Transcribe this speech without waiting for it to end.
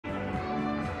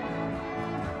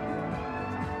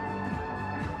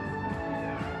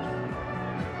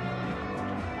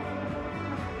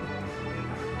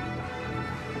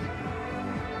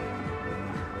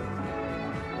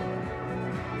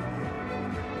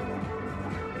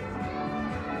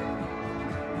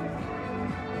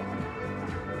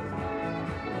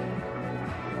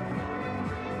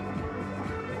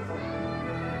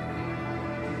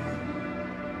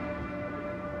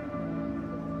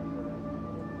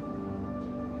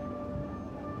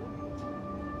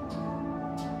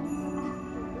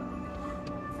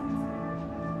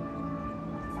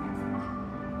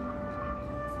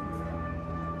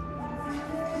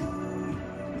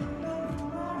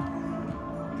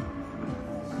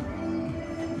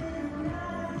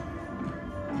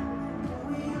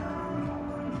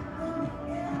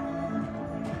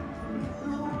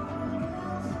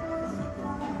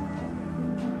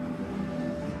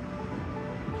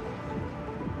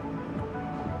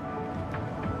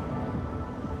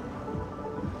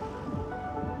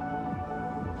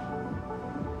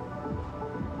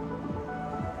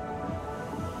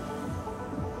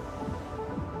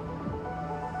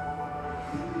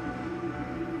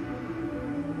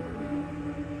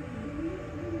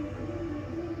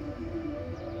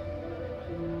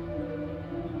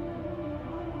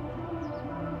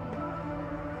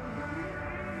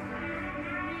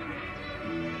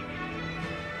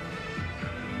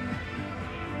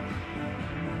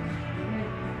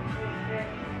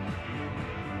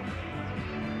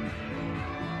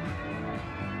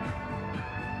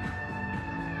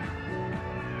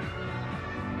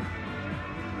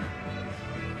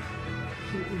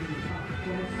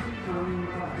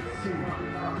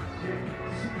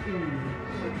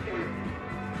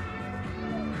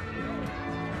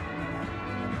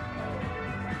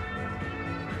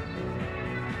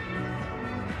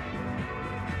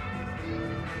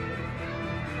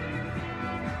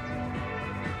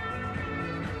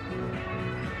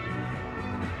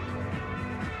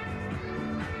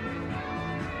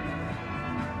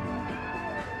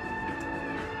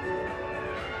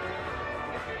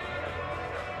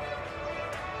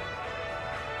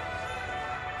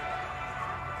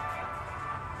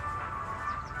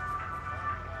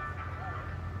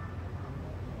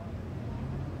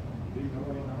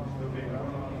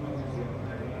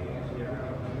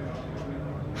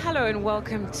Hello and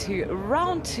welcome to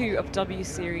round 2 of W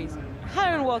Series. Hello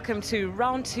and welcome to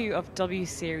round 2 of W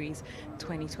Series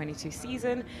 2022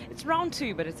 season. It's round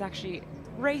 2, but it's actually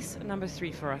race number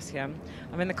 3 for us here.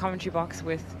 I'm in the commentary box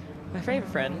with my favorite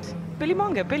friend, Billy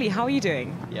Monger. Billy, how are you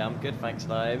doing? Yeah, I'm good, thanks,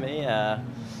 Naomi.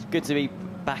 Good to be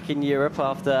back in Europe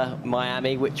after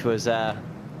Miami, which was a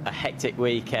hectic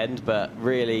weekend, but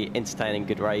really entertaining,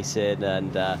 good racing,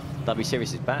 and W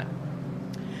Series is back.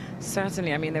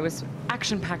 Certainly. I mean, there was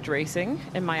action-packed racing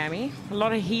in Miami, a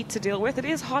lot of heat to deal with. It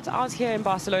is hot out here in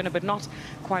Barcelona, but not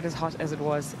quite as hot as it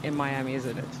was in Miami,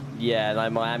 isn't it? Yeah, no,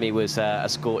 Miami was a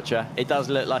scorcher. It does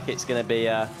look like it's going to be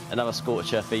another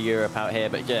scorcher for Europe out here,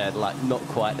 but yeah, like not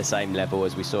quite the same level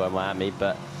as we saw in Miami.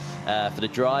 But for the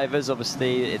drivers,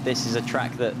 obviously, this is a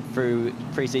track that through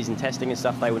pre-season testing and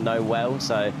stuff they will know well.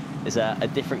 So it's a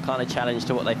different kind of challenge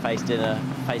to what they faced in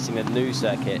facing a new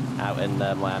circuit out in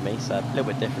Miami. So a little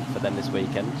bit different for them this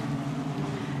weekend.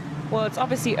 Well, it's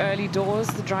obviously early doors.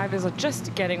 The drivers are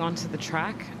just getting onto the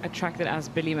track, a track that, as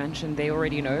Billy mentioned, they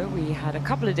already know. We had a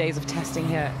couple of days of testing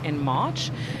here in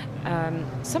March.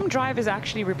 Some drivers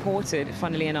actually reported,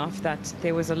 funnily enough, that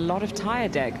there was a lot of tire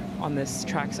deg on this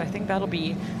track. So I think that'll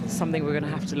be something we're going to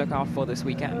have to look out for this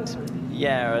weekend.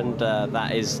 Yeah, and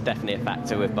that is definitely a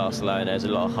factor with Barcelona. There's a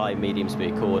lot of high, medium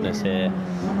speed corners here.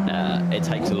 It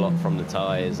takes a lot from the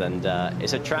tyres, and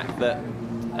it's a track that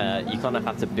you kind of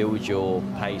have to build your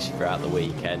pace throughout the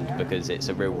weekend because it's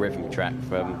a real rhythm track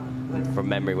from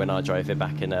memory when I drove it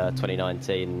back in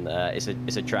 2019.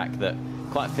 It's a track that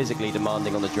quite physically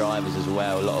demanding on the drivers as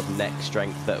well. A lot of neck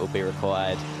strength that will be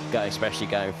required, especially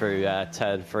going through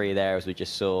turn 3 there, as we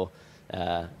just saw.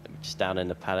 Just down in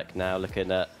the paddock now,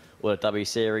 looking at all the W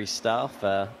Series stuff.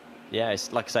 Yeah,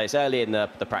 it's like I say, it's early in the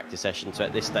practice session, so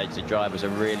at this stage the drivers are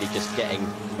really just getting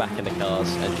back in the cars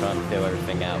and trying to feel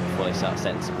everything out before they start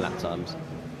setting some lap times.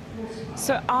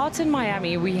 So out in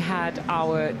Miami, we had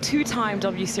our 2-time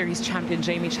W Series champion,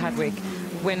 Jamie Chadwick,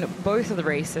 win both of the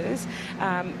races.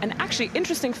 And actually,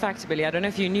 interesting fact, Billy, I don't know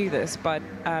if you knew this, but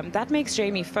that makes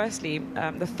Jamie, firstly,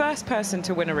 the first person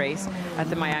to win a race at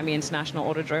the Miami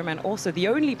International Autodrome, and also the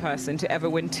only person to ever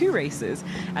win 2 races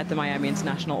at the Miami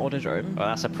International Autodrome. Well,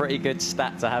 that's a pretty good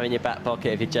stat to have in your back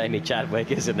pocket if you're Jamie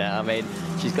Chadwick, isn't it? I mean,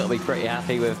 she's got to be pretty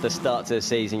happy with the start to the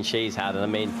season she's had. And I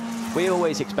mean, we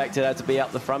always expected her to be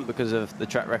up the front because of the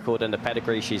track record and the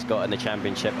pedigree she's got in the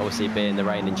championship, obviously being the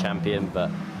reigning champion, but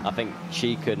I think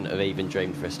she couldn't have even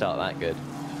dreamed for a start that good.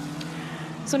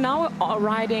 So now we're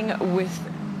riding with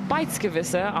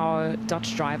Bijtske, our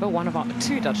Dutch driver, one of our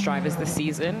 2 Dutch drivers this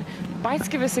season.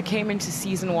 Bijtske came into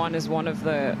season 1 as one of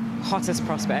the hottest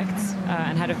prospects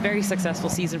and had a very successful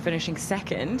season, finishing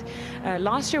 2nd.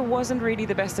 Last year wasn't really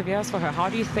the best of years for her. How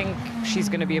do you think she's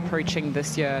going to be approaching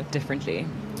this year differently?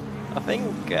 I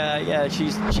think, yeah,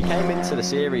 she came into the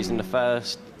series in the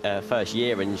first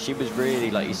year, and she was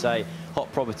really, like you say,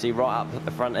 hot property right up at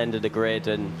the front end of the grid,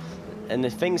 and the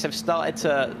things have started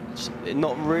to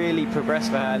not really progress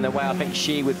for her in the way I think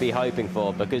she would be hoping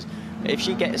for, because if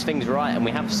she gets things right, and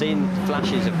we have seen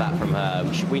flashes of that from her,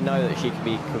 we know that she could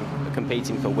be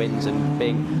competing for wins and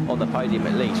being on the podium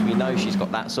at least. We know she's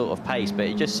got that sort of pace, but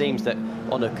it just seems that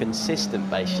on a consistent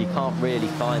base, she can't really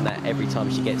find that every time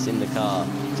she gets in the car.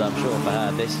 So I'm sure for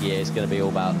her this year, it's going to be all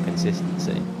about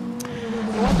consistency.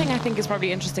 One thing I think is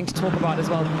probably interesting to talk about as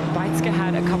well, Bijtske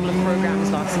had a couple of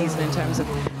programs last season in terms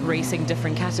of racing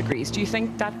different categories. Do you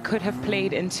think that could have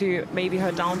played into maybe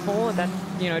her downfall, that,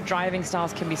 you know, driving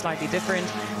styles can be slightly different?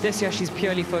 This year she's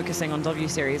purely focusing on W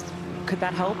Series. Could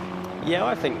that help? Yeah,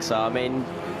 I think so. I mean,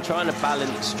 trying to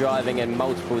balance driving in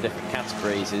multiple different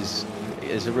categories is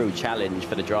a real challenge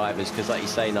for the drivers, because like you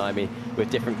say, Naomi, with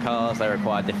different cars they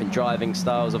require different driving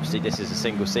styles. Obviously this is a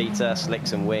single-seater,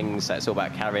 slicks and wings, so it's all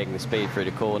about carrying the speed through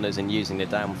the corners and using the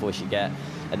downforce you get,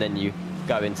 and then you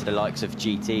go into the likes of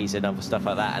GTs and other stuff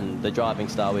like that, and the driving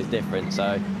style is different.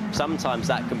 So sometimes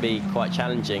that can be quite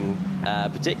challenging,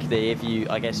 particularly if you,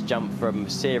 I guess, jump from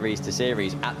series to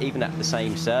series, even at the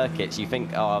same circuits. You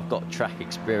think, oh, I've got track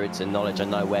experience and knowledge, I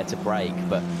know where to brake,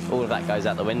 but all of that goes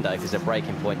out the window because the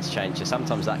braking points change. So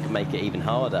sometimes that can make it even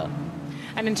harder.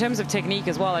 And in terms of technique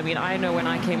as well, I mean, I know when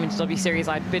I came into W Series,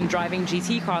 I'd been driving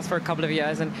GT cars for a couple of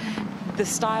years, and the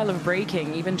style of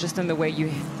braking, even just in the way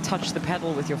you touch the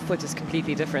pedal with your foot, is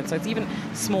completely different. So it's even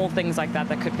small things like that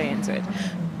that could play into it.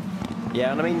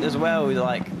 Yeah, and I mean, as well,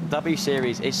 like, W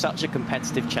Series is such a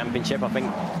competitive championship. I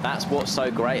think that's what's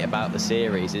so great about the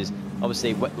series is,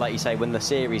 obviously, like you say, when the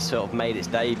series sort of made its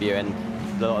debut and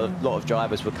a lot of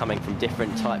drivers were coming from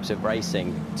different types of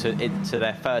racing to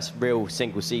their first real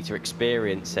single-seater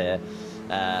experience here.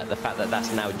 The fact that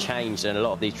that's now changed and a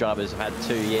lot of these drivers have had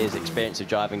 2 years experience of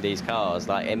driving these cars,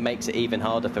 like, it makes it even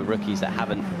harder for rookies that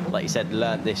haven't, like you said,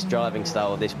 learnt this driving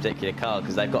style of this particular car,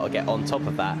 because they've got to get on top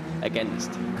of that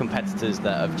against competitors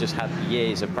that have just had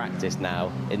years of practice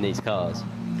now in these cars.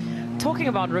 Talking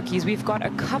about rookies, we've got a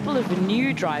couple of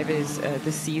new drivers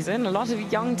this season, a lot of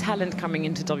young talent coming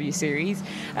into W Series.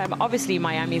 Obviously,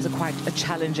 Miami is quite a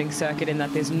challenging circuit in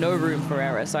that there's no room for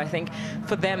error. So I think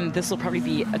for them, this will probably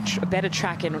be a better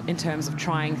track in terms of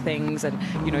trying things and,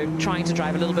 you know, trying to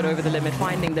drive a little bit over the limit,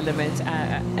 finding the limit,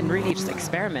 and really just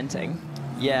experimenting.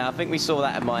 Yeah, I think we saw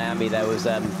that in Miami. There was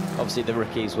obviously the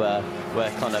rookies were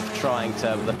kind of trying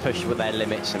to push with their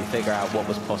limits and figure out what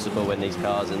was possible in these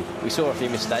cars, and we saw a few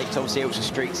mistakes. Obviously, it was a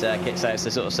street circuit, so it's the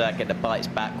sort of circuit that bites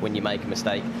back when you make a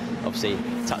mistake. Obviously,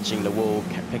 touching the wall,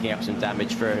 picking up some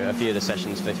damage for a few of the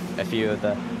sessions for a few of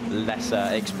the lesser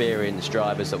experienced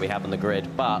drivers that we have on the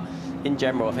grid. But in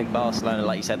general, I think Barcelona,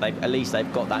 like you said, at least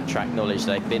they've got that track knowledge.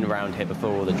 They've been around here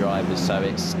before, all the drivers, so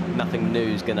it's nothing new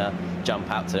is going to jump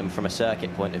out to them from a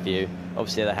circuit point of view.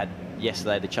 Obviously, they had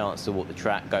yesterday the chance to walk the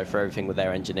track, go through everything with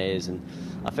their engineers, and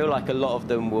I feel like a lot of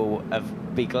them will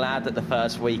be glad that the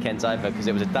first weekend's over, because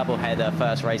it was a double-header,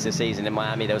 first race of the season in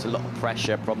Miami. There was a lot of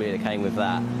pressure probably that came with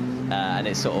that, and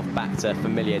it's sort of back to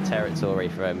familiar territory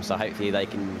for them, so hopefully they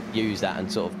can use that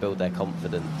and sort of build their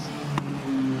confidence.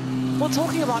 Well,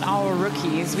 talking about our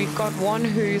rookies, we've got one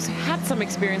who's had some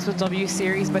experience with W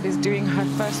Series, but is doing her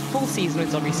first full season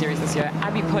with W Series this year,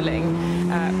 Abby Pulling.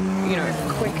 You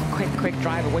know, quick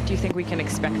driver. What do you think we can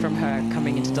expect from her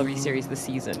coming into W Series this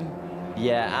season?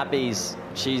 Yeah,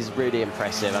 she's really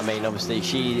impressive. I mean,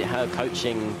 obviously, her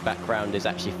coaching background is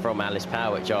actually from Alice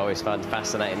Powell, which I always find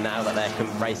fascinating now that they're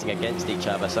racing against each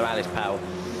other. So Alice Powell,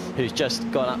 who's just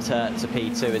gone up to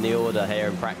P2 in the order here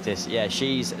in practice. Yeah,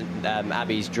 she's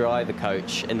Abby's driver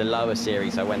coach in the lower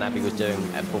series, so when Abby was doing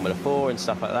Formula 4 and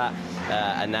stuff like that.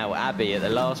 And now Abby, at the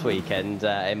last weekend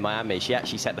in Miami, she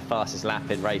actually set the fastest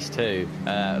lap in race 2,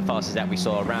 fastest that we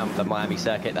saw around the Miami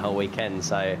circuit the whole weekend.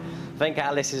 So I think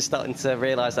Alice is starting to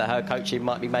realise that her coaching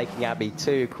might be making Abby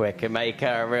too quick and make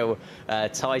her a real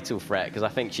title threat, because I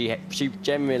think she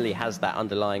generally has that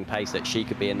underlying pace that she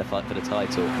could be in the fight for the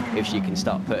title if she can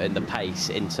start putting the pace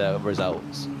into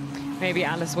results. Maybe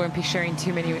Alice won't be sharing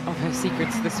too many of her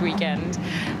secrets this weekend.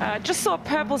 Just saw a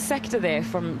purple sector there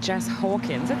from Jess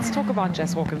Hawkins. Let's talk about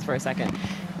Jess Hawkins for a second.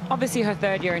 Obviously, her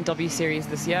third year in W Series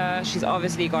this year. She's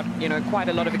obviously got, you know, quite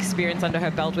a lot of experience under her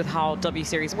belt with how W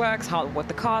Series works, what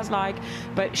the car's like,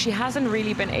 but she hasn't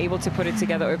really been able to put it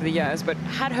together over the years, but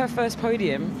had her first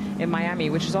podium in Miami,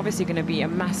 which is obviously going to be a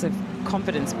massive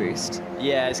confidence boost.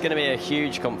 Yeah, it's going to be a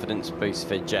huge confidence boost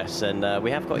for Jess, and we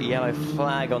have got a yellow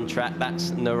flag on track.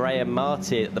 That's Nerea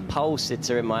Marti, the pole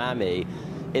sitter in Miami,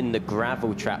 in the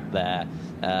gravel trap there,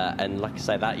 and like I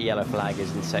say, that yellow flag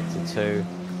is in sector 2.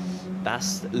 That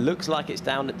looks like it's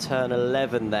down at turn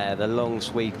 11 there, the long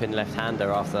sweeping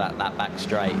left-hander after that back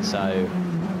straight. So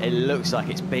it looks like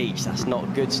it's beach. That's not a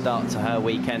good start to her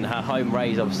weekend. Her home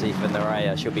race, obviously, for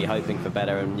Nerea. She'll be hoping for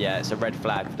better. And yeah, it's a red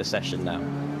flag for the session now.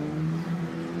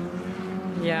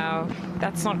 Yeah,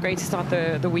 that's not great to start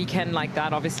the weekend like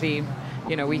that. Obviously,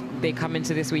 you know, they come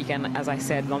into this weekend, as I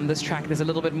said, on this track, there's a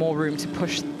little bit more room to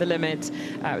push the limit.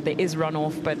 There is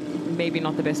runoff, but maybe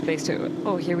not the best place to...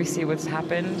 Oh, here we see what's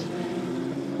happened.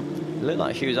 Looked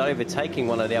like she was overtaking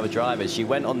one of the other drivers. She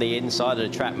went on the inside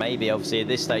of the track, maybe, obviously, at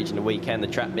this stage in the weekend, the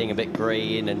track being a bit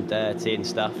green and dirty and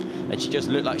stuff, and she just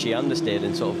looked like she understeered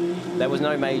and sort of... There was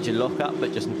no major lock-up,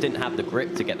 but just didn't have the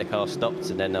grip to get the car stopped,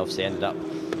 and then obviously ended up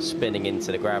spinning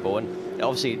into the gravel. And it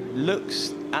obviously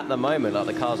looks, at the moment, like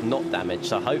the car's not damaged,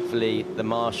 so hopefully the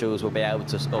marshals will be able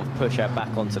to sort of push her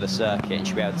back onto the circuit, and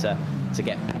she'll be able to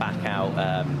get back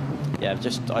out. Yeah,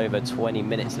 just over 20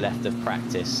 minutes left of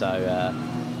practice, so...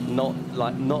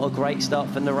 not a great start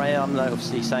for Nerea. I'm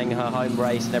obviously saying her home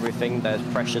race and everything, there's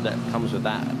pressure that comes with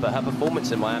that, but her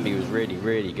performance in Miami was really,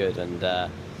 really good, and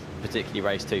particularly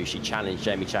race 2, she challenged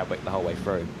Jamie Chadwick the whole way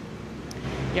through.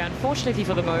 Yeah, unfortunately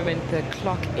for the moment, the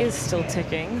clock is still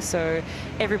ticking, so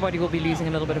everybody will be losing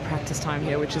a little bit of practice time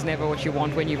here, which is never what you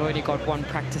want when you've only got one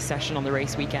practice session on the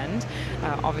race weekend.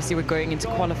 Obviously, we're going into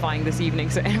qualifying this evening,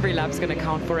 so every lap's going to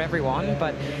count for everyone,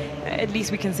 but at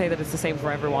least we can say that it's the same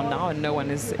for everyone now, and no one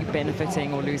is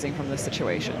benefiting or losing from this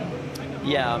situation.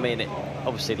 Yeah, I mean,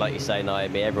 obviously, like you say,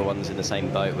 Naomi, everyone's in the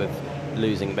same boat with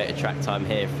losing a bit of track time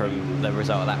here from the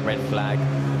result of that red flag,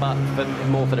 but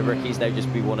more for the rookies, they'll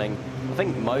just be wanting, I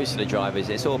think most of the drivers,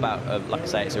 it's all about, like I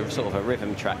say, it's a sort of a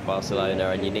rhythm track,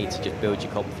 Barcelona, and you need to just build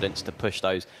your confidence to push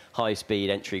those high-speed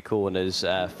entry corners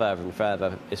further and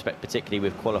further, particularly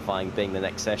with qualifying being the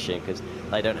next session, because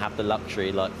they don't have the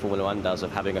luxury like Formula 1 does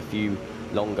of having a few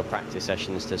longer practice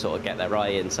sessions to sort of get their eye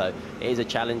in. So it is a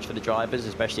challenge for the drivers,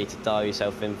 especially to dial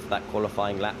yourself in for that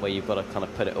qualifying lap where you've got to kind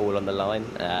of put it all on the line.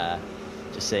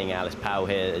 Just seeing Alice Powell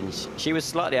here, and she was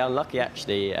slightly unlucky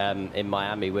actually in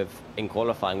Miami in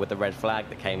qualifying with the red flag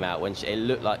that came out when it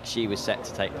looked like she was set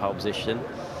to take pole position.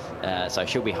 So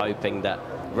she'll be hoping that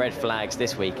red flags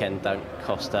this weekend don't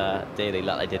cost her dearly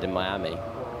like they did in Miami.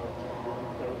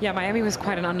 Yeah, Miami was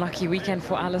quite an unlucky weekend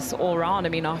for Alice all round. I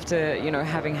mean, after, you know,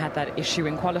 having had that issue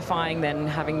in qualifying, then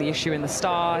having the issue in the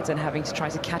start and having to try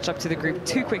to catch up to the group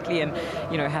too quickly and,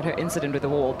 you know, had her incident with the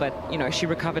wall. But, you know, she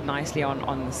recovered nicely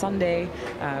on Sunday,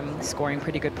 scoring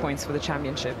pretty good points for the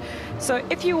championship. So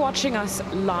if you're watching us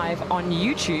live on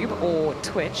YouTube or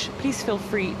Twitch, please feel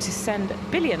free to send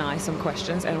Billy and I some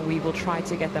questions and we will try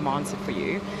to get them answered for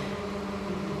you.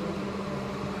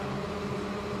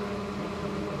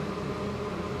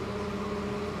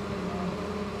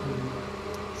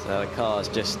 So the car's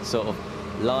just sort of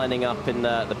lining up in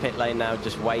the pit lane now,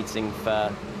 just waiting for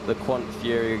the Quant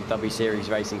Fury W Series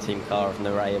racing team car of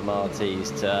Nerea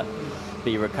Martis to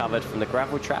be recovered from the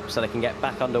gravel trap so they can get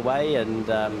back underway and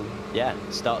yeah,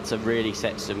 start to really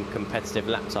set some competitive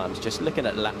lap times. Just looking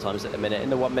at the lap times at the minute, in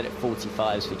the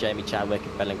 1:45s for Jamie Chadwick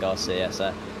and Belen Garcia.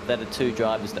 So they're the two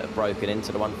drivers that have broken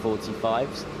into the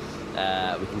 1:45s.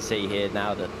 We can see here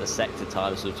now that the sector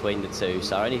times between the two,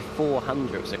 so only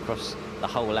 400s across the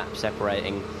whole lap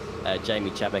separating Jamie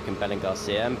Chadwick and Belen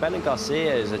Garcia. And Belen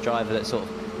Garcia is a driver that sort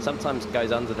of sometimes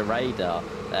goes under the radar,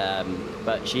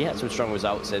 but she had some strong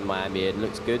results in Miami and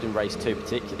looks good in race 2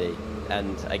 particularly.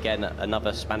 And again,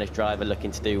 another Spanish driver looking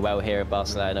to do well here at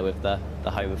Barcelona with the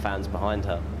home fans behind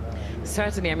her.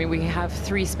 Certainly, I mean, we have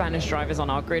 3 Spanish drivers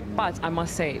on our grid, but I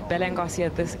must say, Belen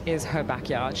Garcia, this is her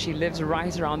backyard. She lives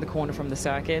right around the corner from the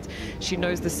circuit. She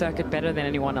knows the circuit better than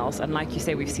anyone else, and like you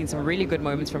say, we've seen some really good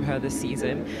moments from her this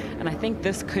season, and I think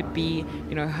this could be,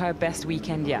 you know, her best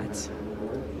weekend yet.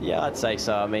 Yeah, I'd say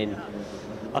so. I mean,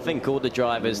 I think all the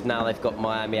drivers, now they've got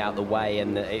Miami out the way,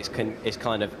 and it's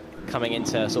kind of coming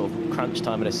into sort of crunch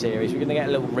time of the series. We're going to get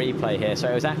a little replay here. So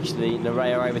it was actually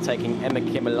Nerea overtaking Emma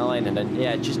Kimmelainen, and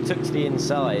yeah, just took to the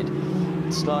inside,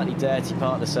 slightly dirty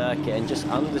part of the circuit, and just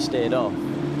understeered off.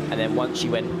 And then once she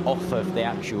went off of the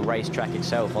actual racetrack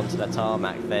itself onto the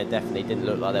tarmac, there definitely didn't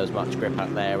look like there was much grip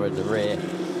up there, and the rear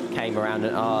came around,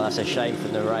 and oh, that's a shame for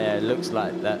Nerea. It looks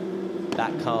like that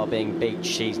car being beached,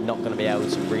 she's not going to be able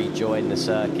to rejoin the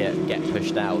circuit and get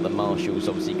pushed out. The marshals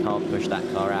obviously can't push that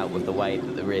car out with the way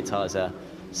that the rear tyres are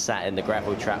sat in the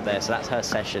gravel trap there. So that's her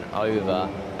session over,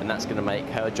 and that's going to make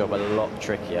her job a lot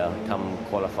trickier come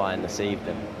qualifying this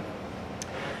evening.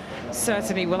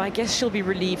 Certainly. Well, I guess she'll be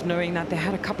relieved knowing that they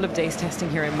had a couple of days testing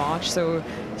here in March, so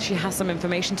she has some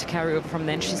information to carry over from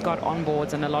then. She's got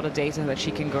onboards and a lot of data that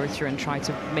she can go through and try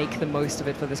to make the most of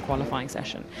it for this qualifying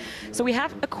session. So we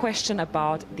have a question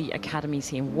about the Academy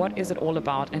team. What is it all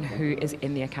about and who is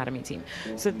in the Academy team?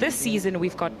 So this season,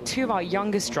 we've got 2 of our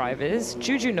youngest drivers,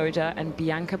 Juju Noda and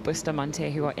Bianca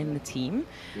Bustamante, who are in the team.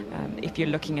 If you're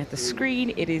looking at the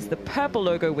screen, it is the purple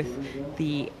logo with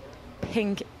the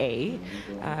pink A.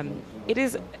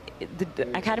 The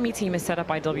Academy team is set up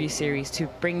by W Series to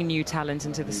bring new talent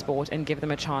into the sport and give them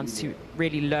a chance to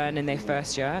really learn in their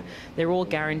first year. They're all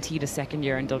guaranteed a second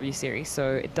year in W Series,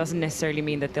 so it doesn't necessarily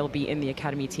mean that they'll be in the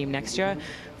Academy team next year.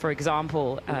 For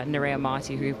example, Nerea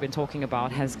Marti, who we've been talking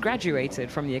about, has graduated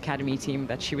from the Academy team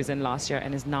that she was in last year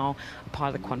and is now a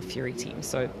part of the Quant Fury team.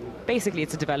 So basically,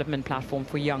 it's a development platform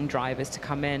for young drivers to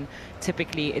come in.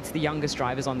 Typically, it's the youngest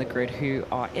drivers on the grid who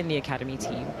are in the Academy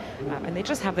team, and they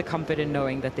just have the comfort in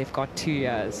knowing that they've got 2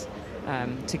 years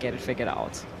to get it figured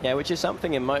out. Yeah, which is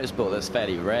something in motorsport that's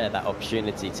fairly rare, that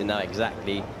opportunity to know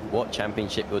exactly what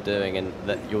championship you're doing and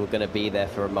that you're going to be there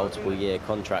for a multiple-year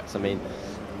contract. I mean,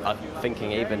 I'm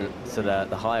thinking even to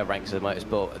the higher ranks of the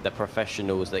motorsport, the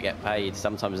professionals that get paid,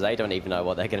 sometimes they don't even know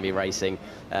what they're going to be racing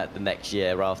the next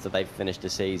year after they've finished the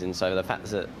season. So the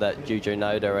fact that Juju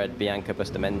Noda and Bianca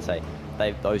Bustamante,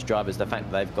 those drivers, the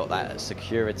fact that they've got that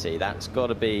security, that's got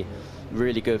to be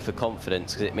really good for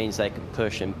confidence, because it means they can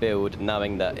push and build,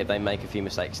 knowing that if they make a few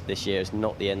mistakes this year, it's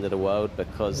not the end of the world,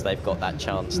 because they've got that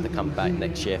chance to come back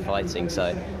next year fighting.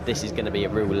 So this is going to be a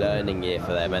real learning year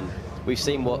for them. And we've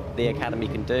seen what the academy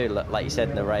can do. Like you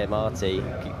said, Nerea Marti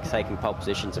taking pole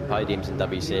positions and podiums in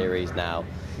W Series now.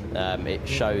 It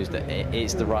shows that it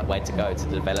is the right way to go to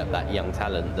develop that young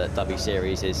talent that W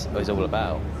Series is all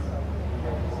about.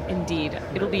 Indeed.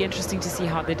 It'll be interesting to see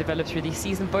how they develop through the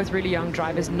season. Both really young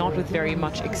drivers, not with very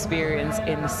much experience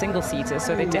in the single-seaters,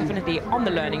 so they're definitely on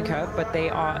the learning curve, but they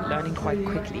are learning quite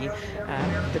quickly.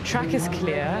 The track is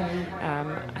clear.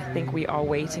 I think we are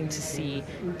waiting to see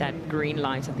that green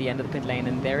light at the end of the pit lane,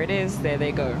 and there it is. There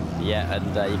they go. Yeah,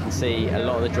 and you can see a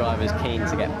lot of the drivers keen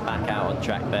to get back out on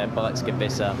track there. Bikes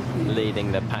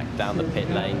leading the pack down the pit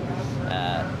lane.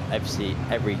 Obviously,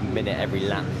 every minute, every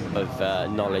lap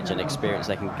of knowledge and experience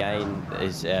they can gain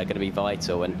is going to be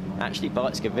vital. And actually,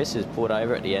 Bikes has pulled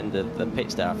over at the end of the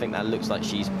pits there. I think that looks like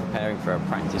she's preparing for a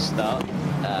practice start,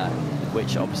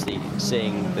 which obviously,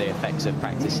 seeing the effects of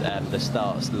practice, the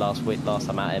starts last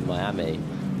time out in Miami,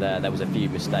 there was a few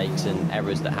mistakes and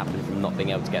errors that happened from not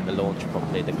being able to get the launch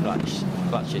properly. The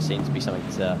clutches seemed to be something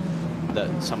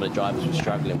that some of the drivers were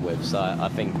struggling with. So I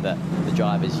think that the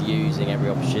drivers using every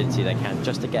opportunity they can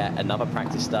just to get another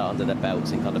practice start under their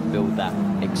belts and kind of build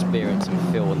that experience and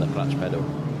feel on the clutch pedal.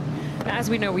 Now,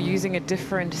 as we know, we're using a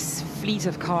different fleet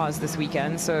of cars this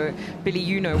weekend. So, Billy,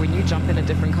 you know, when you jump in a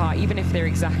different car, even if they're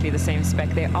exactly the same spec,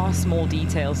 there are small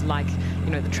details like, you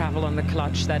know, the travel on the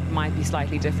clutch that might be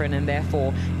slightly different, and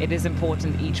therefore it is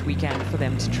important each weekend for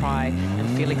them to try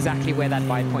and feel exactly where that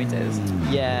bite point is.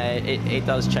 Yeah, it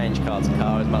does change car to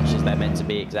car as much as they're meant to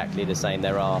be exactly the same.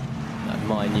 There are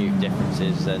minute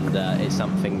differences, and it's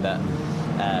something that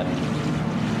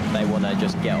they want to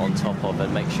just get on top of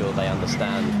and make sure they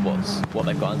understand what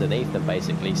they've got underneath them,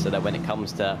 basically, so that when it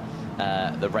comes to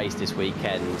the race this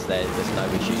weekend, there's no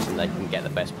issues and they can get the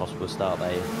best possible start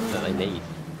that they need.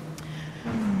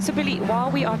 So, Billy,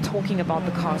 while we are talking about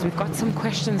the cars, we've got some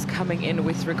questions coming in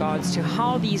with regards to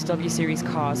how these W Series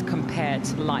cars compare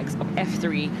to the likes of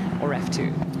F3 or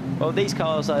F2. Well, these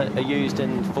cars are used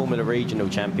in Formula Regional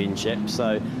Championships,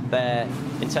 so they're,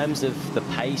 in terms of the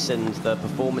pace and the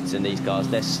performance in these cars,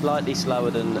 they're slightly slower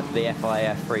than the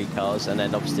FIA F3 cars, and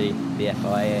then obviously the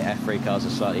FIA F3 cars are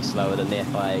slightly slower than the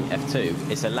FIA F2.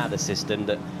 It's a ladder system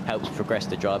that helps progress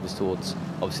the drivers towards,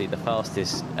 obviously, the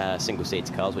fastest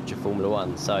single-seater cars, which are Formula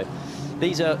One. So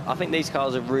I think these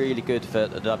cars are really good for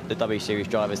the W Series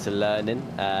drivers to learn in,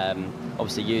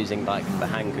 obviously using like the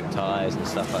Hankook tyres and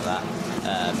stuff like that.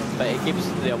 But it gives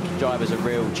the drivers a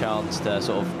real chance to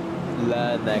sort of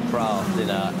learn their craft in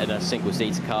a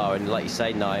single-seater car. And like you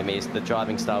say, Naomi, the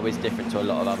driving style is different to a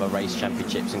lot of other race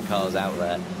championships and cars out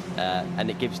there. And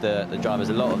it gives the drivers,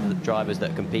 a lot of the drivers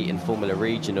that compete in Formula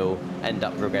Regional end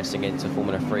up progressing into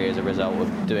Formula 3 as a result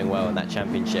of doing well in that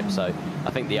championship. So I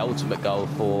think the ultimate goal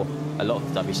for a lot of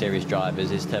the W Series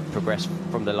drivers is to progress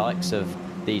from the likes of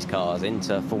these cars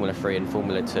into Formula 3 and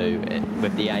Formula 2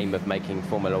 with the aim of making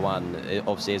Formula 1,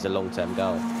 obviously, as a long-term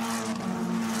goal.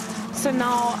 So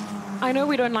now, I know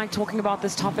we don't like talking about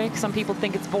this topic. Some people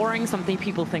think it's boring, some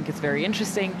people think it's very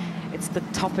interesting. It's the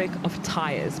topic of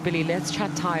tyres. Billy, let's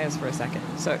chat tyres for a second.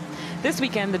 So this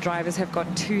weekend, the drivers have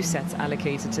got 2 sets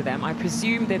allocated to them. I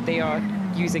presume that they are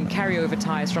using carryover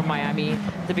tyres from Miami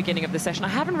at the beginning of the session. I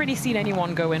haven't really seen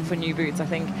anyone go in for new boots. I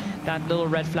think that little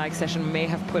red flag session may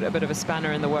have put a bit of a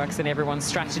spanner in the works in everyone's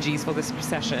strategies for this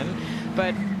session.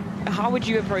 But how would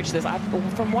you approach this?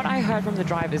 From what I heard from the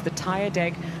drivers, the tyre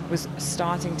deg was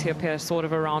starting to appear sort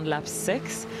of around lap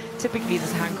 6. Typically,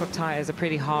 this Hankook tyre is a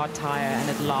pretty hard tyre and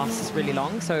it lasts really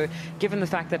long. So given the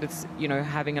fact that it's, you know,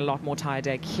 having a lot more tyre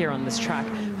deg here on this track,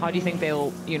 how do you think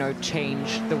they'll, you know,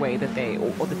 change the way that they,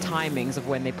 or the timings of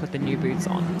when they put the new boots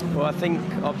on? Well, I think,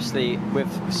 obviously,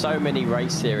 with so many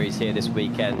race series here this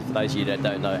weekend, for those of you that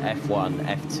don't know, F1,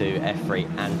 F2,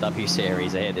 F3 and W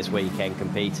Series are here this weekend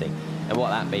competing. And what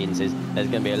that means is there's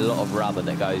going to be a lot of rubber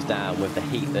that goes down with the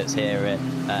heat that's here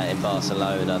in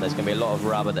Barcelona. There's going to be a lot of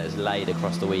rubber that is laid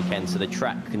across the weekend, so the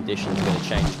track conditions are going to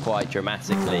change quite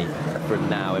dramatically from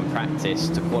now in practice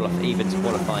to even to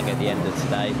qualifying at the end of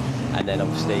today, and then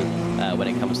obviously when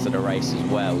it comes to the race as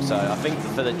well. So I think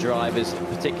for the drivers,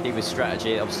 particularly with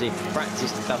strategy, obviously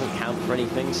practice doesn't count for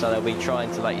anything, so they'll be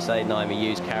trying to, like you say, Naomi,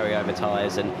 use carryover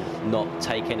tyres and not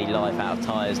take any life out of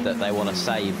tyres that they want to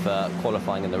save for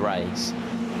qualifying in the race.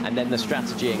 And then the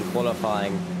strategy in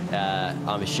qualifying,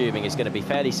 I'm assuming, is going to be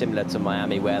fairly similar to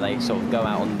Miami, where they sort of go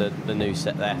out on the new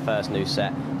set, their first new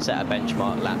set a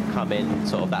benchmark lap, come in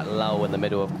sort of that lull in the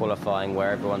middle of qualifying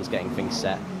where everyone's getting things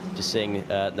set. Just seeing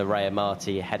Nerea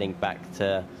Marti heading back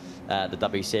to the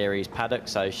W Series paddock,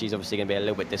 so she's obviously going to be a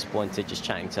little bit disappointed, just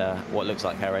chatting to what looks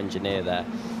like her engineer there.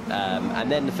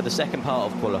 And then for the second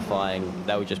part of qualifying,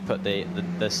 they'll just put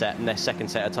their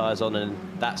second set of tyres on, and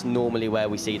that's normally where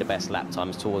we see the best lap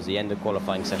times, towards the end of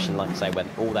qualifying session, like I say, when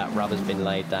all that rubber's been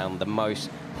laid down, the most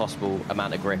possible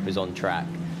amount of grip is on track,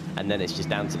 and then it's just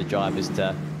down to the drivers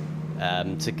to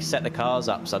set the cars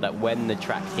up so that when the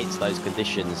track hits those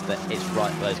conditions, that it's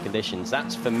right for those conditions.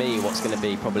 That's, for me, what's going to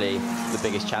be probably the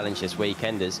biggest challenge this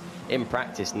weekend. Is in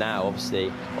practice now,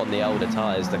 obviously, on the older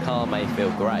tyres, the car may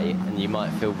feel great and you might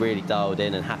feel really dialed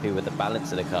in and happy with the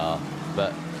balance of the car,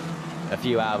 but a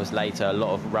few hours later, a lot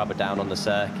of rubber down on the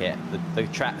circuit, the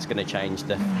track's going to change,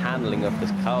 the handling of the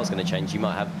car's going to change. You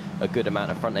might have a good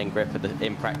amount of front-end grip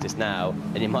in practice now,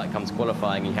 and you might come to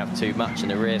qualifying and you have too much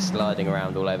and the rear sliding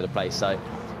around all over the place. So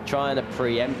trying to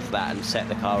preempt that and set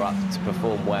the car up to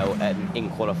perform well in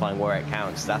qualifying where it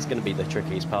counts, that's going to be the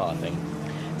trickiest part, I think.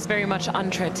 It's very much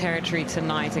untread territory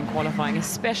tonight in qualifying,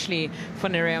 especially for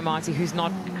Nerea Marti, who's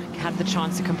not had the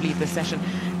chance to complete this session.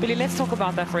 Billy, let's talk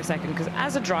about that for a second, because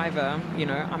as a driver, you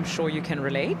know, I'm sure you can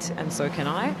relate, and so can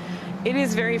I. It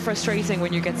is very frustrating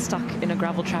when you get stuck in a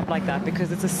gravel trap like that,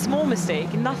 because it's a small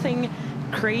mistake, nothing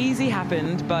crazy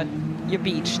happened, but you're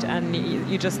beached, and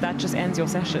that just ends your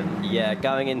session. Yeah,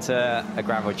 going into a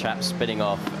gravel trap, spinning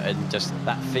off, and just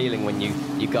that feeling when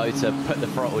you go to put the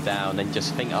throttle down and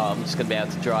just think, oh, I'm just going to be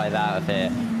able to drive out of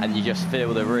here, and you just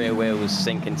feel the rear wheels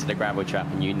sink into the gravel trap,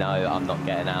 and you know, I'm not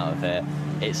getting out of here.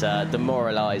 It's a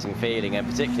demoralising feeling, and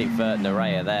particularly for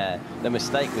Nerea there, the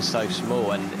mistake was so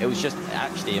small, and it was just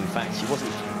actually, in fact, she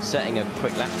wasn't setting a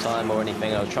quick lap time or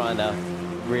anything. I was trying to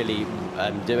really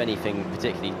do anything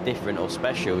particularly different or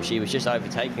special. She was just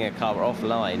overtaking a car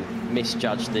offline,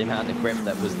 misjudged the amount of grip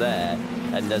that was there,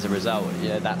 and as a result, you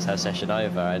know, that's her session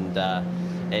over. And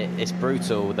it's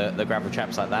brutal, the gravel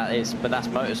traps like that. But that's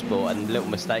motorsport, and little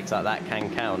mistakes like that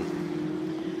can count.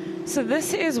 So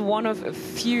this is one of a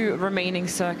few remaining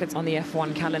circuits on the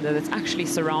F1 calendar that's actually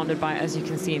surrounded by, as you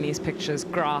can see in these pictures,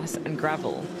 grass and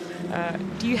gravel.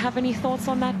 Do you have any thoughts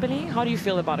on that, Billy? How do you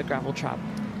feel about a gravel trap?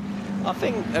 I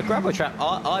think a gravel trap,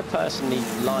 I personally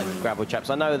like gravel traps.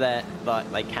 I know that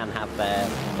they can have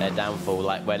their downfall,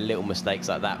 like where little mistakes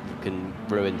like that can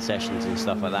ruin sessions and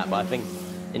stuff like that. But I think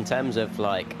in terms of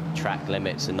like track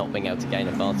limits and not being able to gain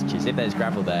advantages, if there's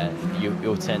gravel there,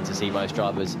 you'll tend to see most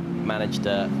drivers manage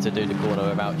to do the corner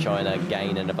without trying to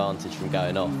gain an advantage from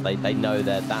going off. They know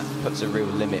that puts a real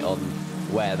limit on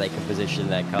where they can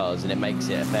position their cars, and it makes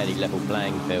it a fairly level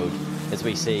playing field. As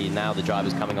we see now, the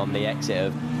drivers coming on the exit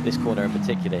of this corner in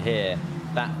particular here,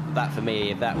 that for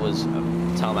me, if that was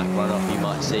a tarmac runoff, you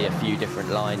might see a few different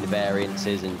line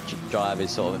variances and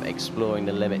drivers sort of exploring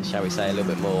the limits, shall we say, a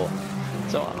little bit more.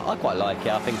 So I quite like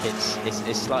it. I think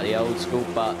it's slightly old school,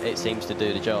 but it seems to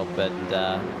do the job.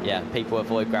 And yeah, people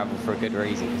avoid gravel for a good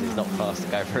reason, because it's not fast to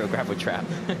go through a gravel trap.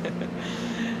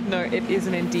 No, it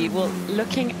isn't indeed. Well,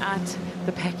 looking at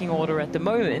the pecking order at the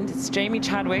moment, it's Jamie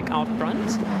Chadwick out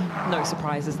front. No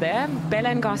surprises there.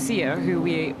 Belen Garcia, who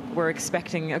we were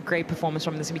expecting a great performance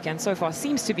from this weekend, so far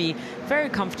seems to be very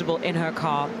comfortable in her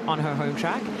car on her home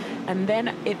track. And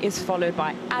then it is followed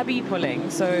by Abby Pulling.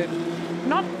 So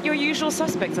not your usual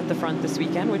suspects at the front this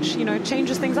weekend, which, you know,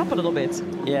 changes things up a little bit.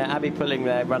 Yeah, Abby Pulling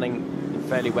there running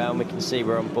fairly well, and we can see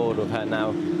we're on board with her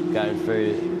now going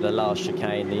through the last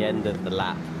chicane, the end of the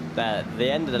lap. The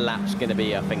end of the lap's going to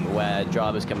be, I think, where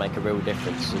drivers can make a real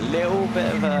difference. A little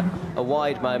bit of a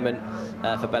wide moment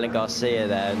for Belen Garcia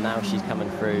there. Now she's coming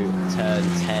through turn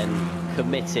 10,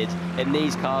 committed. In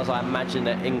these cars, I imagine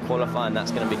that in qualifying,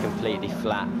 that's going to be completely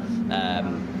flat.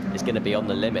 It's going to be on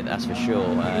the limit, that's for sure.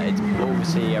 It's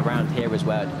obviously around here as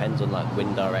well. It depends on like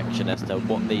wind direction as to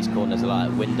what these corners are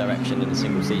like. Wind direction in a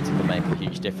single seater can make a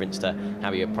huge difference to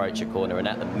how you approach a corner. And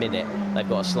at the minute, they've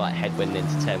got a slight headwind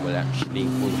into 10, which actually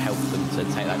will help them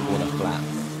to take that corner flat.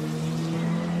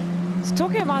 So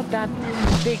talking about that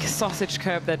big sausage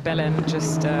curb that Belen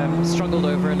just struggled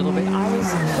over a little bit, I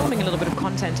was filming a little bit of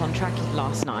content on track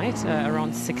last night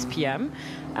around 6 p.m.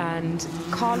 and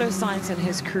Carlos Sainz and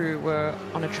his crew were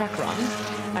on a track run,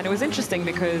 and it was interesting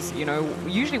because, you know,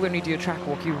 usually when we do a track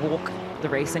walk, you walk the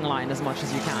racing line as much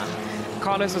as you can.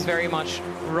 Carlos was very much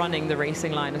running the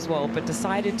racing line as well, but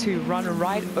decided to run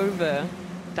right over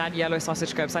that yellow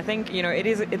sausage curb. So I think, you know, it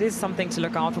is something to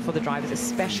look out for the drivers,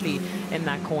 especially in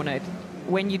that corner. It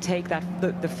when you take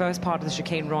the first part of the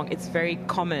chicane wrong, it's very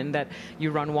common that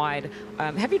you run wide.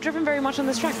 Have you driven very much on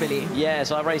this track, Billy? Yeah,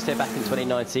 so I raced it back in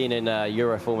 2019 in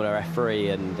Euro Formula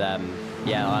F3, and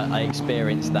yeah, I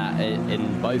experienced that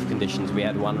in both conditions. We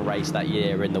had one race that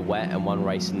year in the wet and one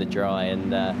race in the dry,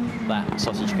 and that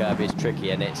sausage curve is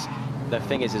tricky, and the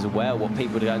thing is as well, what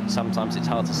people don't, sometimes it's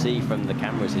hard to see from the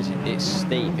cameras, is it's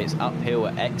steep, it's uphill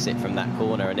at exit from that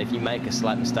corner, and if you make a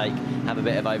slight mistake, have a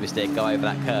bit of oversteer, go over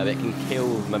that curve, it can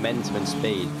kill momentum and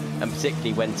speed, and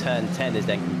particularly when turn 10 is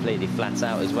then completely flat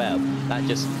out as well. That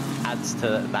just adds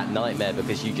to that nightmare,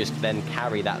 because you just then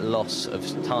carry that loss of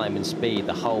time and speed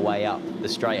the whole way up the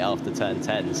straight after turn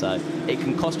 10, so it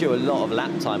can cost you a lot of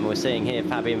lap time. We're seeing here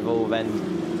Fabian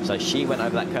Volvend, so she went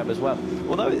over that curve as well.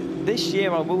 Although this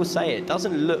year, I will say, it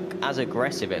doesn't look as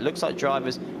aggressive. It looks like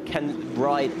drivers can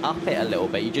ride up it a little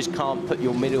bit. You just can't put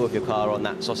your middle of your car on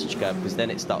that sausage curve, because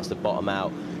then it starts to bottom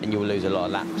out and you'll lose a lot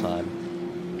of lap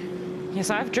time.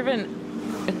 Yes, I've driven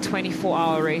a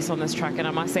 24-hour race on this track, and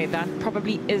I must say that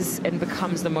probably is and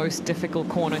becomes the most difficult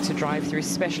corner to drive through,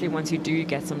 especially once you do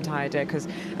get some tire dead, because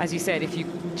as you said, if you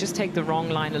just take the wrong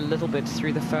line a little bit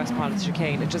through the first part of the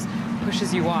chicane, it just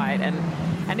pushes you wide,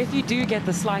 and if you do get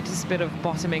the slightest bit of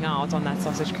bottoming out on that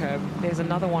sausage curve, there's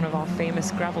another one of our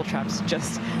famous gravel traps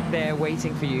just there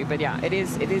waiting for you. But yeah, it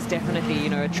is definitely, you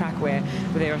know, a track where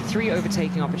there are 3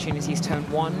 overtaking opportunities: turn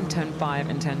 1, turn 5,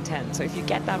 and turn 10. So if you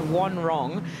get that one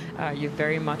wrong, you're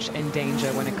very much in danger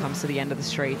when it comes to the end of the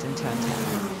straight in turn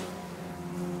 10.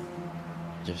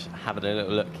 Just having a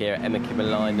little look here at Emma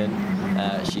Kymäläinen.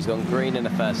 She's gone green in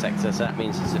the first sector, so that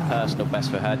means it's a personal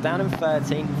best for her. Down in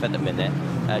 13th at the minute,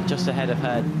 just ahead of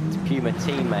her Puma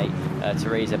teammate,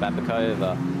 Teresa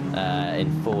Babakova, in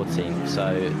 14th.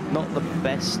 So not the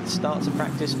best start to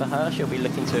practice for her. She'll be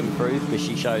looking to improve, because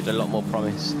she showed a lot more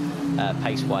promise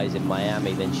pace-wise in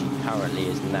Miami than she currently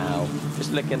is now.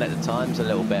 Just looking at the times a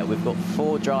little bit, we've got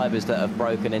 4 drivers that have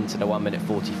broken into the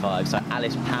 1:46. So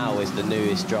Alice Powell is the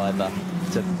newest driver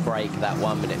to break that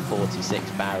 1:46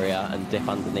 barrier and dip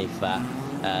underneath that.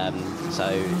 So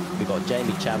we've got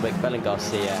Jamie Chadwick, Belen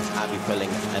Garcia, Abby Pulling,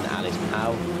 and Alice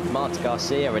Powell. Marta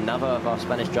Garcia, another of our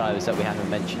Spanish drivers that we haven't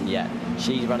mentioned yet.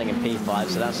 She's running in P5,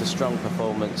 so that's a strong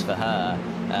performance for her.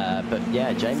 But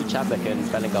yeah, Jamie Chadwick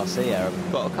and Belen Garcia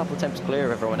have got a couple of temps clear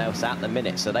of everyone else at the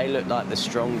minute, so they look like the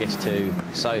strongest 2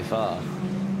 so far.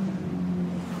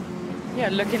 Yeah,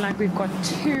 looking like we've got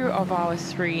 2 of our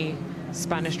 3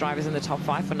 Spanish drivers in the top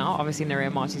 5 for now. Obviously,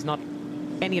 Nerea Marti's not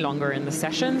any longer in the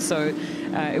session, so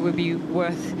it would be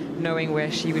worth knowing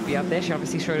where she would be up there. She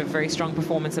obviously showed a very strong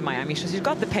performance in Miami. So she's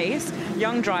got the pace,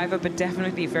 young driver, but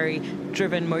definitely very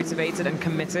driven, motivated, and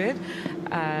committed.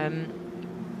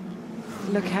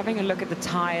 Look, having a look at the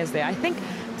tires there, I think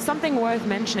something worth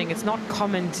mentioning, it's not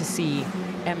common to see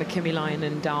Emma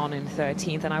Kymäläinen down in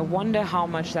 13th, and I wonder how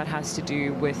much that has to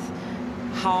do with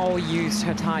how used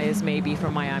her tires may be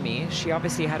from Miami. She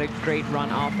obviously had a great run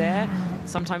out there.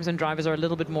 Sometimes when drivers are a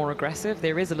little bit more aggressive,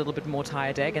 there is a little bit more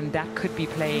tire deg, and that could be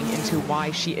playing into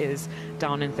why she is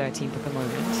down in 13th at the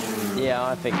moment. Yeah,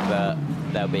 I think that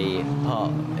there'll be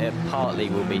partly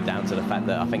will be down to the fact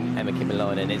that I think Emma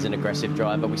Kymäläinen is an aggressive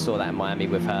driver. We saw that in Miami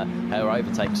with her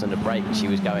overtakes on the break. She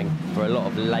was going for a lot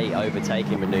of late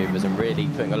overtaking manoeuvres and really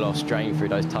putting a lot of strain through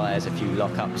those tyres, a few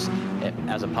lockups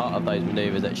as a part of those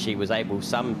manoeuvres that she was able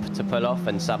some to pull off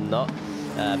and some not.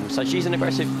 So she's an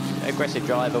aggressive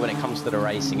driver when it comes to the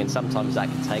racing, and sometimes that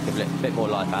can take a bit more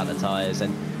life out of the tyres.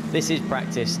 And this is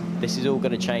practice. This is all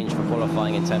going to change for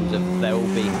qualifying in terms of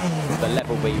the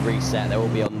level will be reset. They will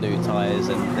be on new tyres,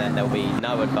 and then there will be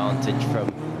no advantage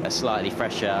from a slightly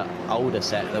fresher, older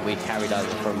set that we carried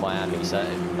over from Miami. So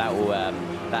that will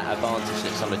that advantage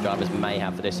that some of the drivers may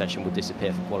have for this session will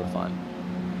disappear for qualifying.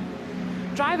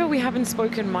 Driver we haven't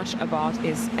spoken much about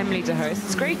is Emily de Hurst.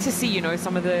 It's great to see, you know,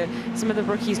 some of the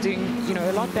rookies doing, you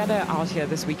know, a lot better out here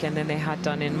this weekend than they had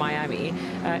done in Miami.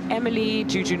 Emily,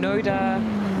 Juju Noda,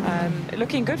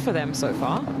 looking good for them so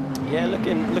far. Yeah,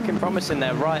 looking promising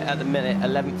there. Right at the minute,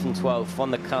 11th and 12th, on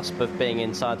the cusp of being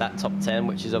inside that top 10,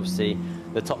 which is obviously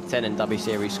the top 10 in W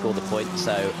Series score the points.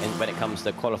 So when it comes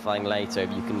to qualifying later,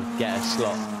 if you can get a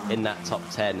slot in that top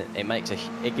 10,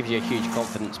 it gives you a huge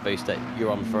confidence boost that you're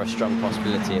on for a strong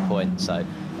possibility of points. So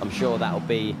I'm sure that'll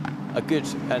be a good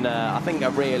and I think a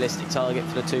realistic target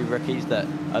for the 2 rookies that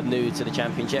are new to the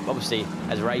championship. Obviously,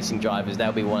 as racing drivers,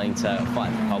 they'll be wanting to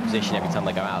fight for pole position every time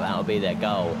they go out. That'll be their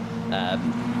goal.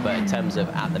 But in terms of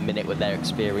at the minute with their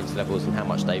experience levels and how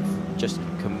much they've just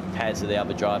compared to the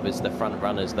other drivers, the front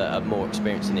runners that are more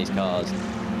experienced in these cars,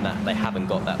 that they haven't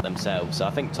got that themselves. So I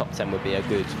think top 10 would be a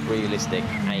good realistic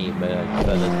aim for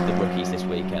the rookies this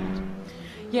weekend.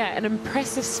 Yeah, an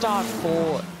impressive start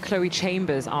for Chloe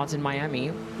Chambers out in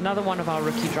Miami. Another one of our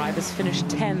rookie drivers, finished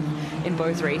 10th in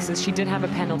both races. She did have a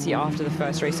penalty after the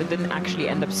first race, so didn't actually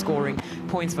end up scoring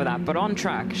points for that. But on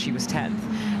track, she was 10th.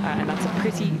 And that's a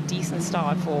pretty decent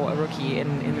start for a rookie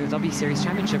in the W Series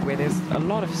Championship, where there's a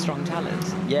lot of strong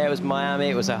talent. Yeah, it was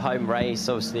Miami. It was a home race,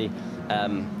 obviously.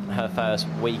 Her first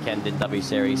weekend in W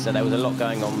Series, so there was a lot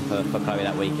going on for Chloe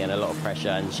that weekend, a lot of pressure,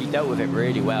 and she dealt with it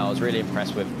really well. I was really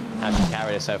impressed with how she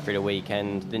carried herself through the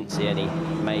weekend. Didn't see any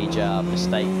major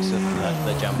mistakes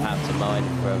that jump out to mind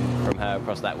from her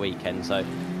across that weekend. So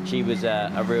she was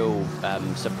a real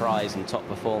surprise and top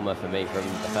performer for me from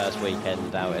the first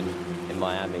weekend out in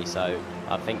Miami. So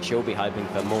I think she'll be hoping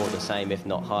for more of the same, if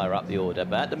not higher up the order.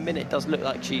 But at the minute, it does look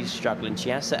like she's struggling. She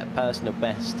has set a personal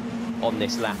best on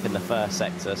this lap in the first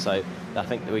sector, so I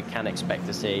think that we can expect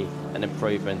to see an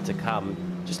improvement to come.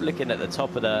 Just looking at the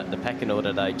top of the pecking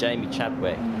order though, Jamie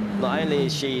Chadwick, not only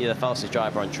is she the fastest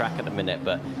driver on track at the minute,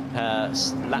 but her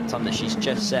lap time that she's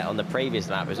just set on the previous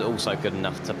lap is also good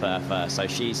enough to put her first. So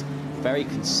she's very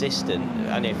consistent,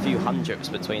 only a few hundredths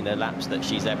between the laps that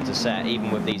she's able to set, even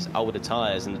with these older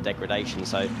tyres and the degradation.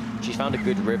 So she's found a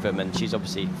good rhythm, and she's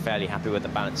obviously fairly happy with the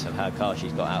balance of her car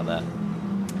she's got out there.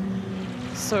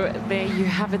 So there you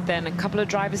have it then. A couple of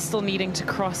drivers still needing to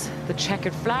cross the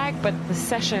checkered flag, but the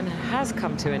session has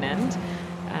come to an end.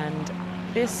 And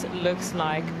this looks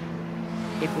like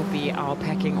it will be our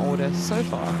pecking order so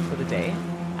far for the day.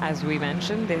 As we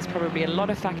mentioned, there's probably a lot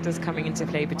of factors coming into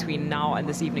play between now and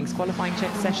this evening's qualifying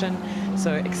check session,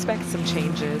 so expect some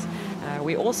changes.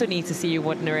 We also need to see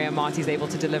what Nerea Marti is able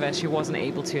to deliver. She wasn't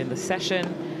able to in the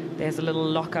session. There's a little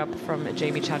lockup from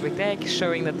Jamie Chadwick there,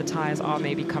 showing that the tyres are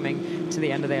maybe coming to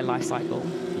the end of their life cycle.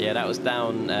 Yeah, that was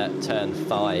down turn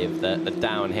 5, the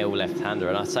downhill left-hander,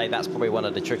 and I'd say that's probably one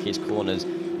of the trickiest corners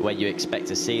where you expect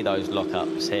to see those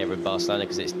lockups here in Barcelona,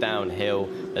 because it's downhill,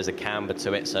 there's a camber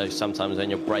to it, so sometimes when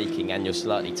you're braking and you're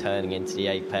slightly turning into the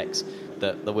apex,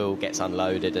 the wheel gets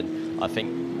unloaded. And I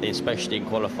think, especially in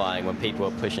qualifying, when people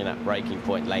are pushing that braking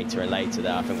point later and later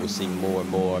there, I think we'll see more and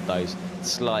more of those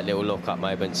slight little lock-up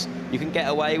moments. You can get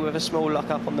away with a small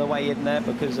lock-up on the way in there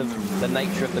because of the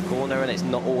nature of the corner, and it's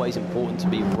not always important to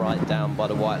be right down by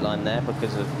the white line there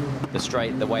because of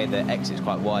the way the exit's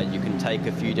quite wide. You can take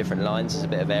a few different lines, there's a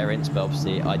bit of variance, but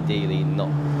obviously ideally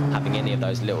not having any of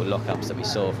those little lock-ups that we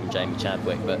saw from Jamie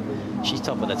Chadwick. But she's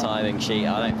top of the timing sheet.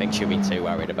 I don't think she'll be too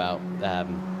worried about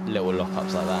little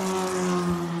lock-ups like that.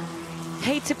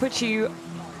 Hate to put you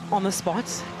on the spot,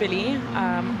 Billy.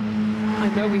 I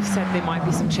know we've said there might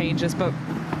be some changes, but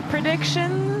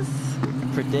predictions?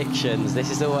 Predictions.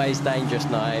 This is always dangerous,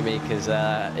 Naomi, because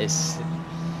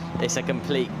it's a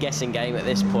complete guessing game at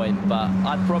this point. But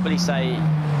I'd probably say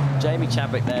Jamie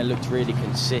Chadwick there looked really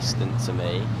consistent to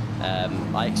me.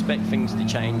 I expect things to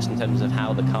change in terms of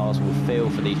how the cars will feel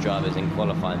for these drivers in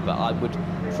qualifying, but I would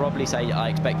probably say I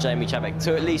expect Jamie Chadwick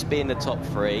to at least be in the top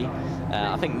 3.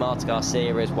 I think Marta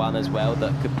Garcia is one as well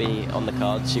that could be on the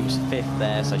cards. She was 5th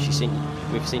there, so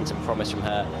we've seen some promise from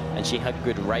her, and she had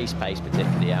good race pace,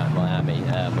 particularly out in Miami,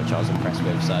 which I was impressed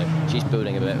with. So she's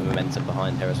building a bit of momentum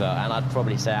behind her as well. And I'd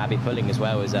probably say Abby Pulling as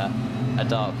well is a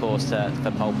dark horse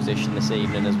for pole position this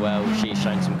evening as well. She's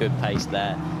shown some good pace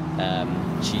there.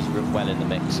 She's well in the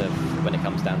mix of when it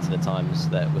comes down to the times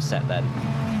that were set then.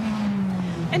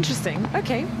 Interesting.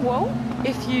 Okay, well,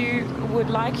 if you would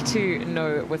like to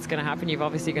know what's going to happen, you're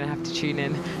obviously going to have to tune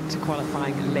in to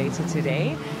qualifying later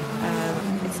today.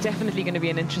 It's definitely going to be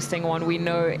an interesting one. We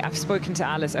know, I've spoken to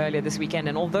Alice earlier this weekend,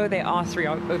 and although there are 3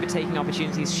 overtaking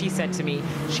opportunities, she said to me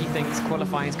she thinks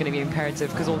qualifying is going to be imperative,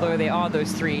 because although there are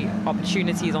those 3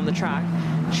 opportunities on the track,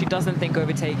 she doesn't think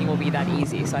overtaking will be that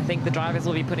easy. So I think the drivers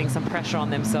will be putting some pressure on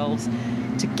themselves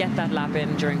to get that lap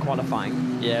in during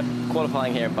qualifying. Yeah,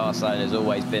 qualifying here in Barcelona has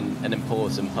always been an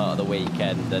important part of the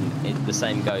weekend, and the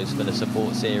same goes for the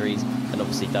support series, and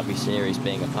obviously W Series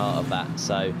being a part of that.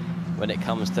 So when it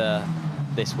comes to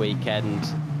this weekend,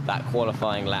 that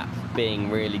qualifying lap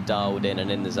being really dialed in and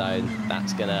in the zone,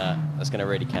 that's gonna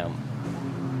really count.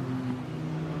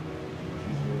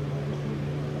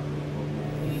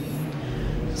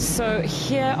 So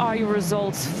here are your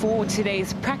results for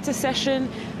today's practice session.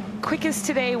 Quickest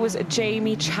today was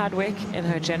Jamie Chadwick in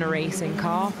her Jenna Racing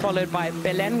car, followed by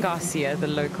Belen Garcia, the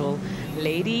local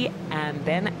lady, and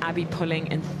then Abby Pulling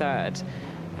in 3rd.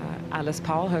 Alice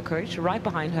Powell, her coach, right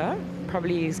behind her.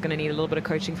 Probably is going to need a little bit of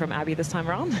coaching from Abby this time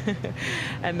around.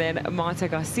 And then Marta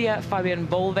Garcia, Fabian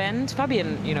Bolvend.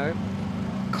 Fabian, you know,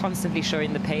 constantly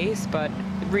showing the pace, but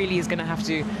really is going to have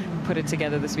to put it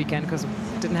together this weekend because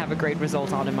didn't have a great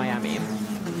result out in Miami.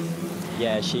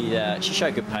 Yeah, she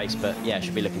showed good pace, but yeah,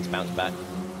 she'll be looking to bounce back.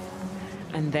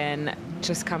 And then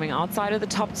just coming outside of the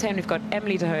top 10, we've got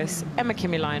Emily de Heus, Emma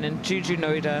Kimiläinen, Juju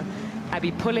Noda, Abby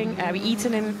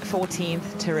Eaton in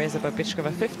 14th, Teresa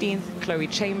Babichkova 15th, Chloe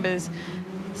Chambers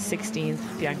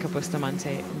 16th, Bianca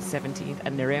Bustamante in 17th,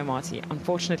 and Nerea Marti,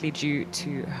 unfortunately due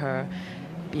to her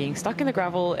being stuck in the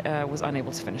gravel, was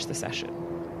unable to finish the session.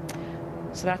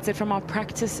 So that's it from our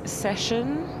practice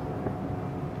session.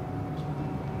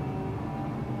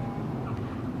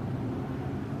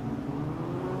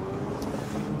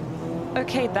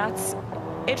 Okay, that's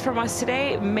it from us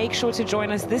today. Make sure to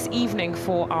join us this evening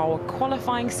for our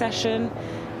qualifying session.